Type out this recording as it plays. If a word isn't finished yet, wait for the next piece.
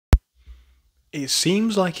It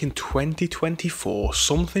seems like in 2024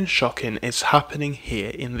 something shocking is happening here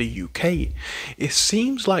in the UK. It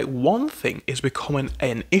seems like one thing is becoming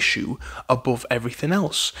an issue above everything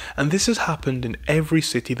else, and this has happened in every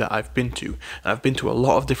city that I've been to. And I've been to a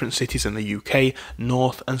lot of different cities in the UK,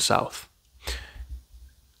 north and south.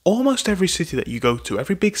 Almost every city that you go to,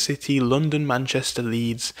 every big city, London, Manchester,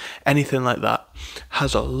 Leeds, anything like that,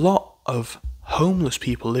 has a lot of homeless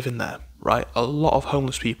people living there, right? A lot of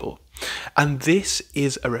homeless people. And this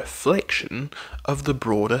is a reflection of the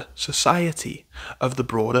broader society, of the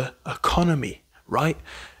broader economy, right?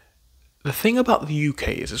 The thing about the UK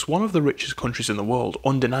is it's one of the richest countries in the world,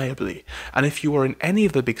 undeniably. And if you are in any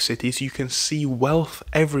of the big cities, you can see wealth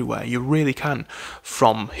everywhere. You really can.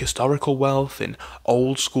 From historical wealth in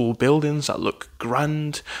old school buildings that look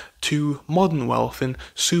grand to modern wealth in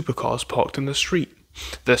supercars parked in the street.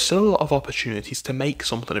 There's still a lot of opportunities to make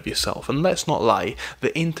something of yourself, and let's not lie,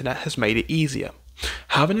 the internet has made it easier.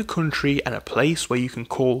 Having a country and a place where you can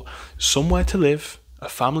call somewhere to live, a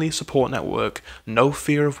family support network, no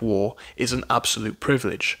fear of war, is an absolute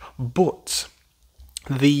privilege. But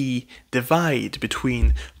the divide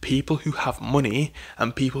between people who have money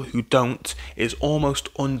and people who don't is almost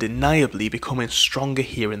undeniably becoming stronger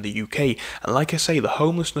here in the UK. And like I say, the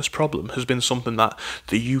homelessness problem has been something that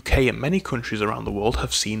the UK and many countries around the world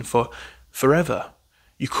have seen for forever.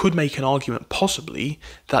 You could make an argument possibly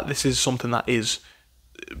that this is something that is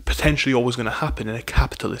potentially always going to happen in a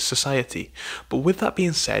capitalist society. But with that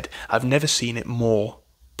being said, I've never seen it more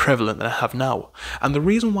prevalent than I have now. And the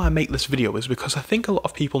reason why I make this video is because I think a lot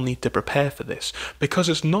of people need to prepare for this, because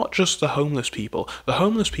it's not just the homeless people. The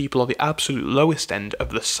homeless people are the absolute lowest end of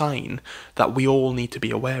the sign that we all need to be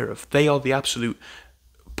aware of. They are the absolute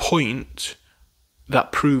point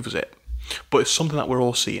that proves it. But it's something that we're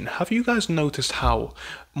all seeing. Have you guys noticed how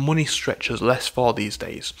money stretches less far these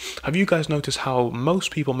days? Have you guys noticed how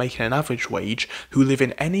most people making an average wage who live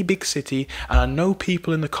in any big city, and I know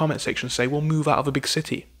people in the comment section say, well, move out of a big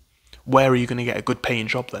city. Where are you going to get a good paying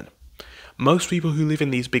job then? Most people who live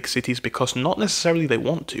in these big cities, because not necessarily they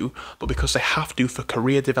want to, but because they have to for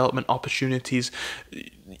career development opportunities,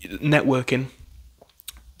 networking,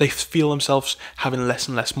 they feel themselves having less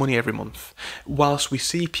and less money every month, whilst we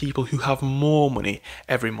see people who have more money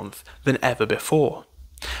every month than ever before.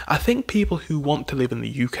 I think people who want to live in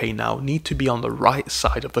the UK now need to be on the right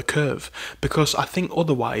side of the curve, because I think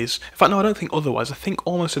otherwise, in fact no, I don't think otherwise, I think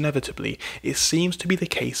almost inevitably it seems to be the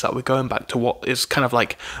case that we're going back to what is kind of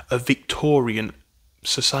like a Victorian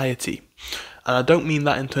society. And I don't mean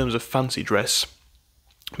that in terms of fancy dress,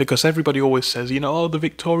 because everybody always says, you know, oh, the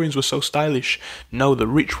Victorians were so stylish. No, the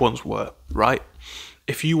rich ones were, right?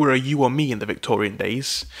 If you were a you or me in the Victorian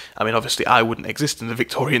days, I mean, obviously I wouldn't exist in the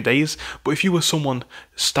Victorian days, but if you were someone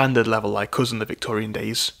standard level like us in the Victorian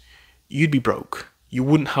days, you'd be broke. You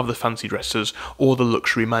wouldn't have the fancy dresses or the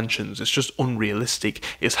luxury mansions. It's just unrealistic.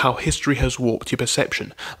 It's how history has warped your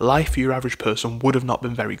perception. Life for your average person would have not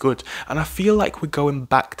been very good. And I feel like we're going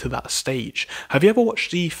back to that stage. Have you ever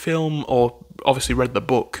watched the film or obviously read the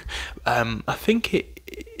book? I think it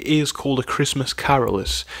is called A Christmas Carol.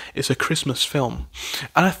 It's a Christmas film.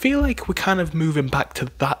 And I feel like we're kind of moving back to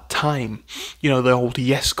that time. You know, the old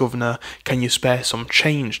yes governor, can you spare some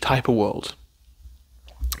change type of world.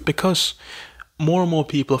 Because more and more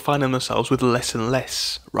people are finding themselves with less and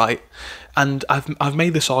less, right? And I've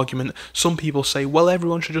made this argument. Some people say, well,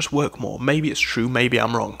 everyone should just work more. Maybe it's true, maybe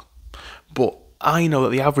I'm wrong. But I know that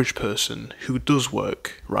the average person who does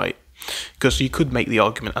work, right? Because you could make the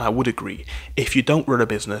argument, and I would agree, if you don't run a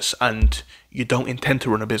business and you don't intend to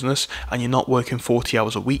run a business and you're not working 40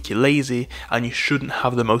 hours a week, you're lazy, and you shouldn't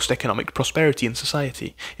have the most economic prosperity in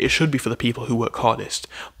society. It should be for the people who work hardest.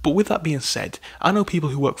 But with that being said, I know people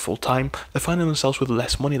who work full-time, they're finding themselves with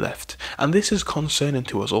less money left, and this is concerning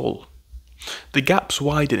to us all. The gap's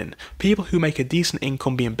widening. People who make a decent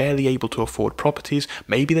income being barely able to afford properties,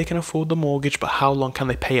 maybe they can afford the mortgage, but how long can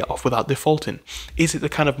they pay it off without defaulting? Is it the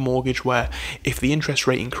kind of mortgage where if the interest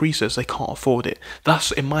rate increases, they can't afford it?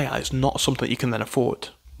 That's, in my eyes, not something that you can then afford.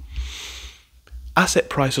 Asset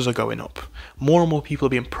prices are going up. More and more people are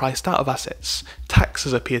being priced out of assets.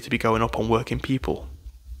 Taxes appear to be going up on working people.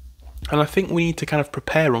 And I think we need to kind of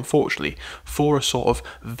prepare, unfortunately, for a sort of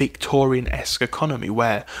Victorian-esque economy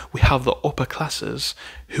where we have the upper classes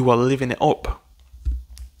who are living it up,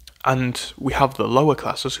 and we have the lower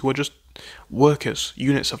classes who are just workers,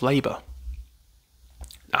 units of labour.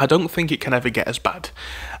 I don't think it can ever get as bad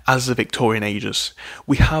as the Victorian ages.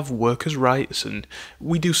 We have workers' rights and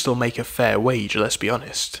we do still make a fair wage, let's be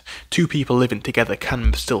honest. Two people living together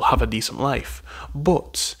can still have a decent life.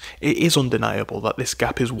 But it is undeniable that this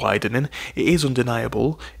gap is widening. It is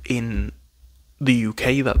undeniable in the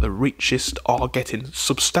UK that the richest are getting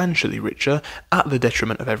substantially richer at the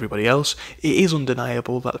detriment of everybody else. It is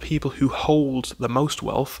undeniable that the people who hold the most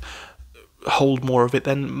wealth hold more of it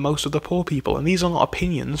than most of the poor people. And these are not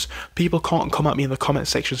opinions. People can't come at me in the comment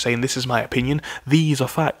section saying this is my opinion. These are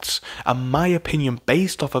facts. And my opinion,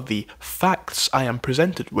 based off of the facts I am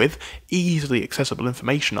presented with, easily accessible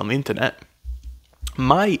information on the internet,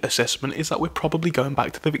 my assessment is that we're probably going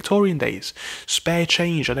back to the Victorian days. Spare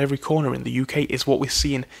change at every corner in the UK is what we're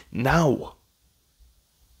seeing now.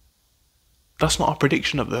 That's not a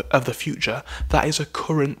prediction of the future. That is a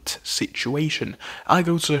current situation. I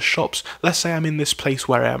go to the shops. Let's say I'm in this place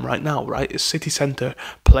where I am right now, right? It's city centre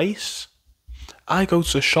place. I go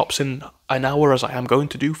to the shops in an hour, as I am going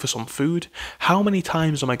to do, for some food. How many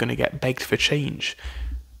times am I going to get begged for change?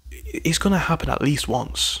 It's going to happen at least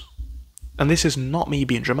once. And this is not me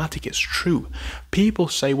being dramatic, it's true. People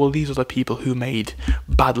say, well, these are the people who made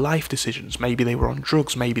bad life decisions. Maybe they were on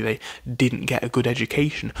drugs, maybe they didn't get a good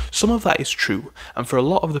education. Some of that is true, and for a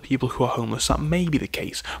lot of the people who are homeless, that may be the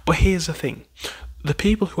case. But here's the thing. The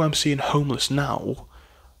people who I'm seeing homeless now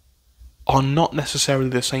are not necessarily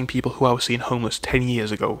the same people who I was seeing homeless 10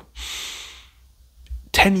 years ago.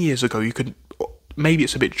 10 years ago, you could, maybe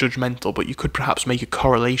it's a bit judgmental, but you could perhaps make a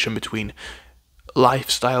correlation between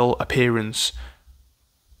lifestyle, appearance,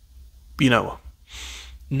 you know.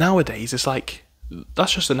 Nowadays it's like,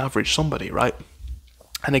 that's just an average somebody, right?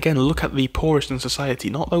 And again, look at the poorest in society,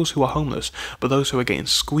 not those who are homeless, but those who are getting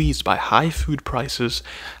squeezed by high food prices,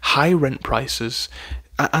 high rent prices.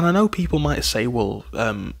 And I know people might say, well,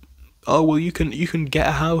 oh, well, you can get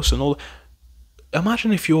a house and all.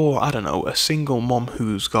 Imagine if you're, I don't know, a single mom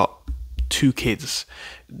who's got 2 kids.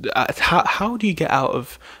 How do you get out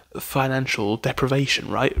of financial deprivation,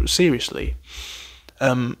 right? Seriously.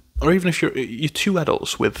 Or even if you're 2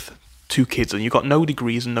 adults with 2 kids and you've got no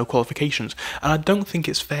degrees and no qualifications. And I don't think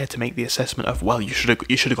it's fair to make the assessment of, well, you should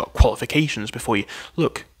have got qualifications before you...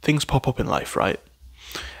 Look, things pop up in life, right?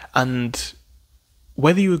 And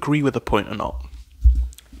whether you agree with the point or not,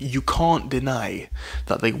 you can't deny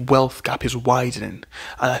that the wealth gap is widening.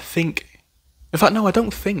 And I think... In fact, no, I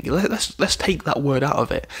don't think. Let's take that word out of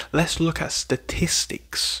it. Let's look at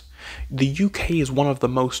statistics. The UK is one of the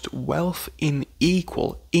most wealth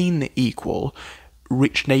unequal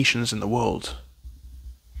rich nations in the world.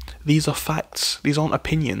 These are facts. These aren't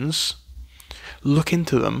opinions. Look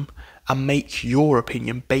into them and make your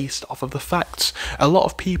opinion based off of the facts. A lot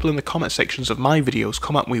of people in the comment sections of my videos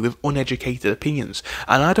come at me with uneducated opinions,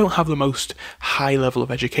 and I don't have the most high level of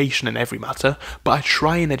education in every matter, but I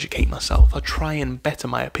try and educate myself. I try and better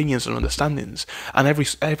my opinions and understandings, and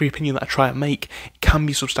every opinion that I try and make can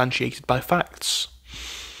be substantiated by facts.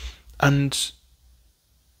 And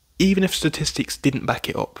even if statistics didn't back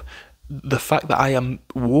it up, the fact that I am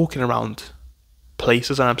walking around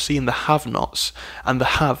places and I'm seeing the have-nots and the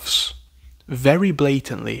haves very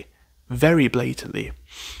blatantly,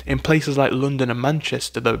 in places like London and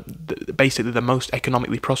Manchester, basically the most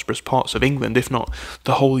economically prosperous parts of England, if not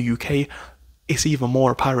the whole UK, it's even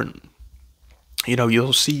more apparent. You know,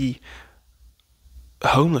 you'll see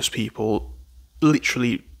homeless people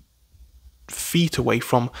literally feet away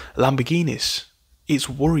from Lamborghinis. It's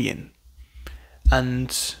worrying.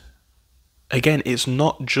 And again, it's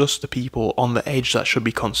not just the people on the edge that should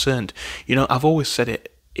be concerned. You know, I've always said it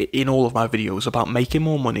in all of my videos about making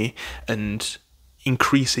more money and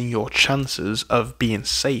increasing your chances of being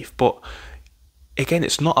safe. But again,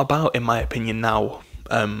 it's not about, in my opinion now,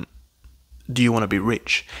 do you want to be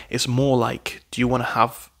rich? It's more like, do you want to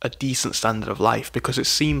have a decent standard of life? Because it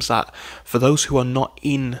seems that for those who are not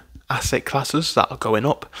in asset classes that are going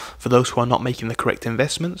up, for those who are not making the correct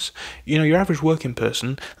investments, you know, your average working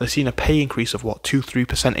person, they're seeing a pay increase of what,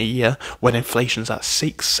 2-3% a year when inflation's at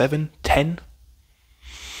 6, 7, 10.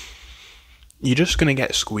 You're just going to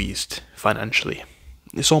get squeezed financially.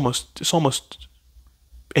 It's almost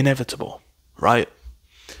inevitable, right?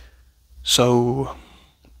 So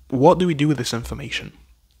what do we do with this information?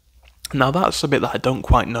 Now that's a bit that I don't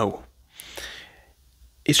quite know.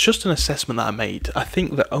 It's just an assessment that I made. I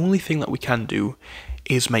think the only thing that we can do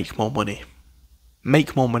is make more money.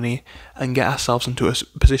 Make more money and get ourselves into a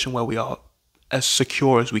position where we are as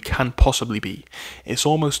secure as we can possibly be. It's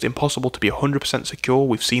almost impossible to be 100% secure.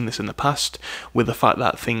 We've seen this in the past with the fact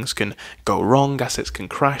that things can go wrong, assets can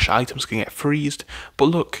crash, items can get frozen. But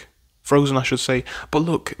look, I should say. But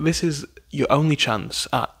look, this is your only chance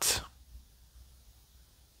at...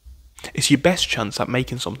 It's your best chance at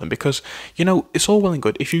making something, because, you know, it's all well and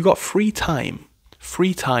good. If you've got free time,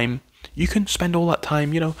 you can spend all that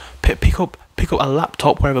time, you know, pick up a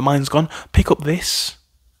laptop wherever mine's gone, pick up this,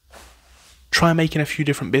 Try making a few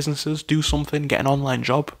different businesses, do something, get an online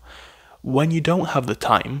job. When you don't have the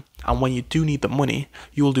time, and when you do need the money,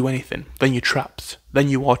 you will do anything. Then you're trapped. Then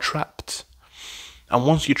you are trapped. And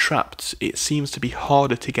once you're trapped, it seems to be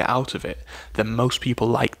harder to get out of it than most people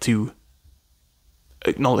like to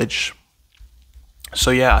acknowledge.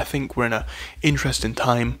 So yeah, I think we're in an interesting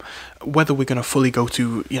time. Whether we're going to fully go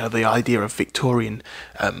to, the idea of Victorian,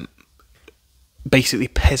 basically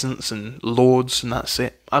peasants and lords and that's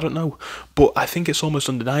it, I don't know. But I think it's almost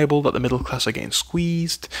undeniable that the middle class are getting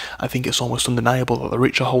squeezed. I think it's almost undeniable that the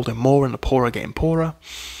rich are holding more and the poor are getting poorer.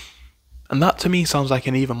 And that to me sounds like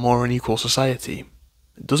an even more unequal society.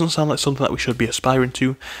 It doesn't sound like something that we should be aspiring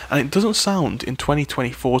to, and it doesn't sound in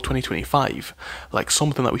 2024, 2025 like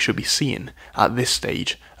something that we should be seeing at this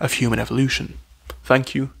stage of human evolution.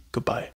 Thank you, goodbye.